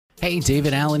Hey,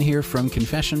 David Allen here from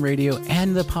Confession Radio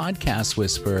and the Podcast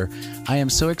Whisperer. I am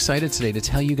so excited today to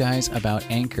tell you guys about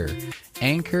Anchor.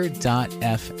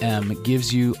 Anchor.fm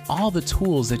gives you all the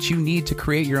tools that you need to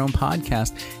create your own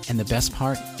podcast, and the best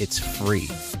part, it's free.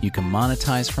 You can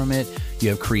monetize from it. You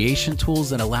have creation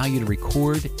tools that allow you to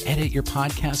record, edit your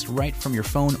podcast right from your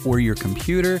phone or your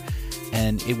computer,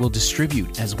 and it will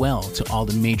distribute as well to all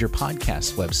the major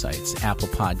podcast websites, Apple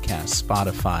Podcasts,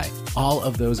 Spotify, all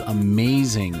of those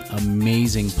amazing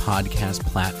podcast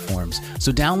platforms.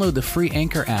 So download the free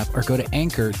Anchor app or go to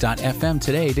anchor.fm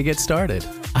today to get started.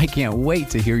 I can't wait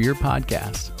to hear your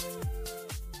podcast.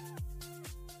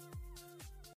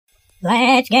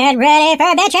 Let's get ready for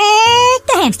Bitching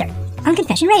the Hamster on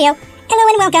Confession Radio. Hello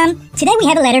and welcome. Today we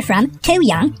have a letter from Too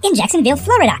Young in Jacksonville,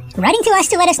 Florida, writing to us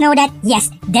to let us know that, yes,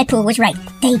 Deadpool was right.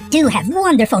 They do have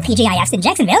wonderful TGIFs in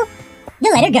Jacksonville. The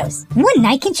letter goes, one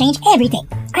night can change everything.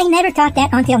 I never thought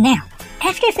that until now.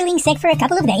 After feeling sick for a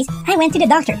couple of days, I went to the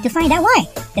doctor to find out why.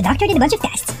 The doctor did a bunch of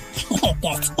tests.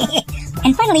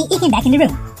 And finally, he came back in the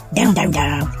room. Dum.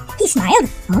 He smiled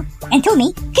and told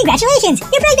me, congratulations,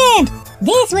 you're pregnant!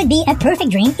 This would be a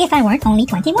perfect dream if I weren't only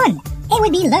 21. It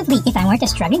would be lovely if I weren't a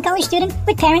struggling college student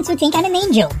with parents who think I'm an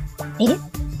angel. It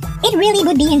really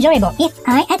would be enjoyable if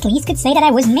I at least could say that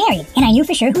I was married and I knew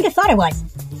for sure who the father was.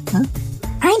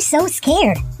 I'm so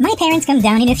scared. My parents come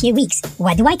down in a few weeks.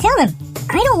 What do I tell them?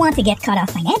 I don't want to get cut off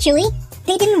financially.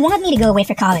 They didn't want me to go away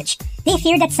for college. They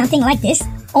feared that something like this,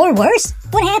 or worse,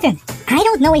 would happen. I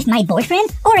don't know if my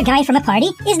boyfriend or a guy from a party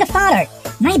is the father.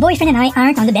 My boyfriend and I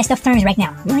aren't on the best of terms right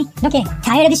now. Really? Okay.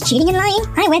 Tired of his cheating and lying?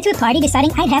 I went to a party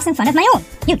deciding I'd have some fun of my own.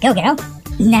 You go, girl.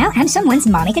 Now I'm someone's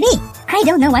mommy-to-be. I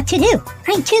don't know what to do.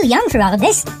 I'm too young for all of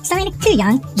this. Signed, Too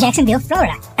Young, Jacksonville,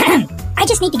 Florida. I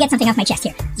just need to get something off my chest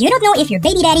here. You don't know if your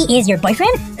baby daddy is your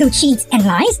boyfriend, who cheats and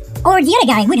lies, or the other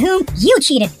guy with whom you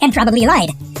cheated and probably lied.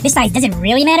 Besides, does it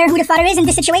really matter who the father is in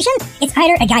this situation? It's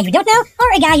either a guy you don't know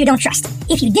or a guy you don't trust.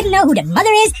 If you didn't know who the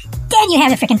mother is, then you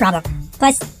have a freaking problem.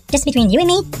 Plus, just between you and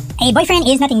me, a boyfriend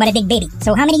is nothing but a big baby.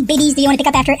 So how many babies do you want to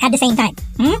pick up after at the same time?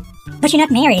 But you're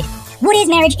not married. What is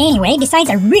marriage anyway, besides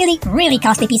a really, really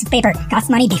costly piece of paper? Costs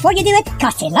money before you do it,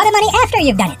 costs a lot of money after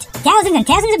you've done it. Thousands and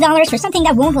thousands of dollars for something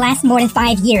that won't last more than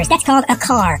 5 years. That's called a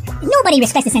car. Nobody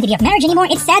respects the sanctity of marriage anymore.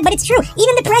 It's sad, but it's true.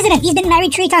 Even the president, he's been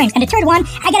married 3 times. And the third one,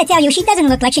 I gotta tell you, she doesn't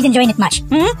look like she's enjoying it much.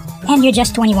 And you're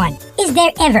just 21. Is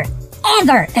there ever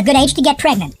a good age to get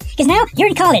pregnant? Because now you're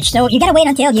in college, so you gotta wait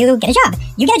until you get a job.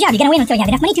 You get a job, you gotta wait until you have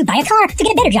enough money to buy a car to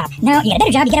get a better job. Now you get a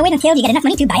better job, you gotta wait until you get enough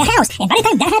money to buy a house. And by the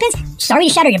time that happens, sorry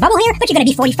to shatter your bubble here, but you're gonna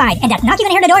be 45. And that knock you're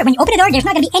gonna hear the door. When you open the door, there's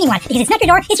not gonna be anyone. Because it's not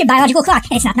your door, it's your biological clock.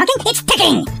 And it's not knocking, it's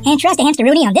ticking. And trust the hamster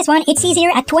Rooney on this one, it's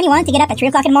easier at 21 to get up at 3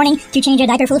 o'clock in the morning to change your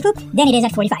diaper full of poop than it is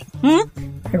at 45.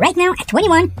 Right now, at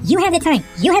 21, you have the time,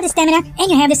 you have the stamina,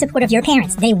 and you have the support of your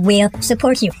parents. They will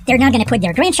support you. They're not going to put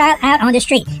their grandchild out on the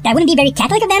street. That wouldn't be very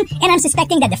Catholic of them, and I'm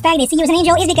suspecting that the fact they see you as an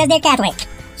angel is because they're Catholic.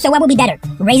 So what would be better?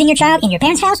 Raising your child in your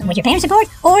parents' house with your parents' support,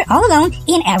 or all alone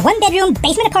in a 1-bedroom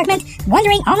basement apartment,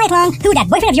 wondering all night long who that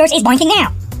boyfriend of yours is boinking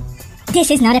now?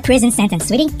 This is not a prison sentence,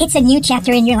 sweetie. It's a new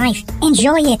chapter in your life.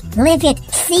 Enjoy it, live it,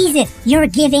 seize it. You're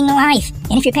giving life.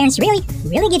 And if your parents really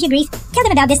give you grief, tell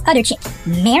them about this other chick,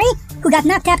 Mary, who got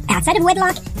knocked up outside of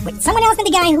wedlock with someone else than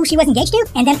the guy who she was engaged to,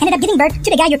 and then ended up giving birth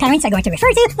to the guy your parents are going to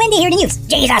refer to when they hear the news.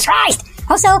 Jesus Christ!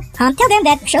 Also, tell them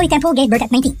that Shirley Temple gave birth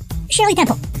at 19. Shirley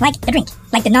Temple, like the drink,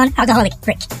 like the non-alcoholic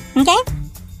drink. Okay?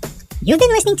 You've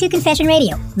been listening to Confession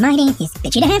Radio. My name is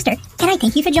Bitchy the Hamster, and I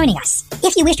thank you for joining us.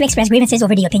 If you wish to express grievances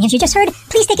over the opinions you just heard,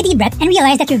 please take a deep breath and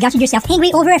realize that you've gotten yourself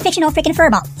angry over a fictional frickin'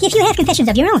 furball. If you have confessions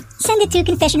of your own, send it to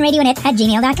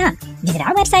confessionradionet@gmail.com. Visit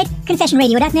our website,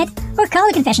 confessionradio.net, or call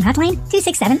the confession hotline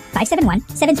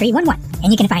 267-571-7311.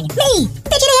 And you can find me, Bitchy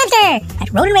the Hamster, at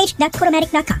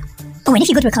roadandrage.podomatic.com. Oh, and if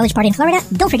you go to a college party in Florida,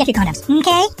 don't forget your condoms,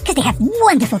 okay? Because they have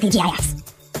wonderful TGIFs.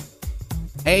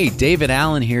 Hey, David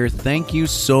Allen here. Thank you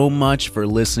so much for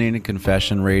listening to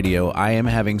Confession Radio. I am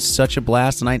having such a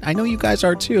blast, and I know you guys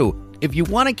are too. If you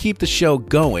want to keep the show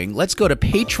going, let's go to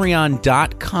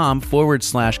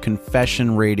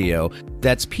patreon.com/Confession Radio.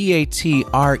 That's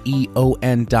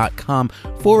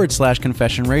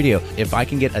patreon.com/Confession Radio. If I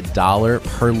can get $1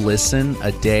 per listen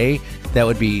a day, that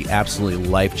would be absolutely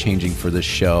life-changing for this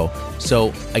show.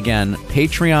 So again,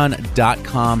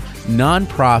 patreon.com,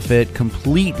 nonprofit,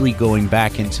 completely going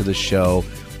back into the show.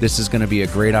 This is going to be a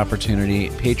great opportunity.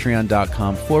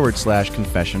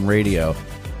 Patreon.com/Confession Radio.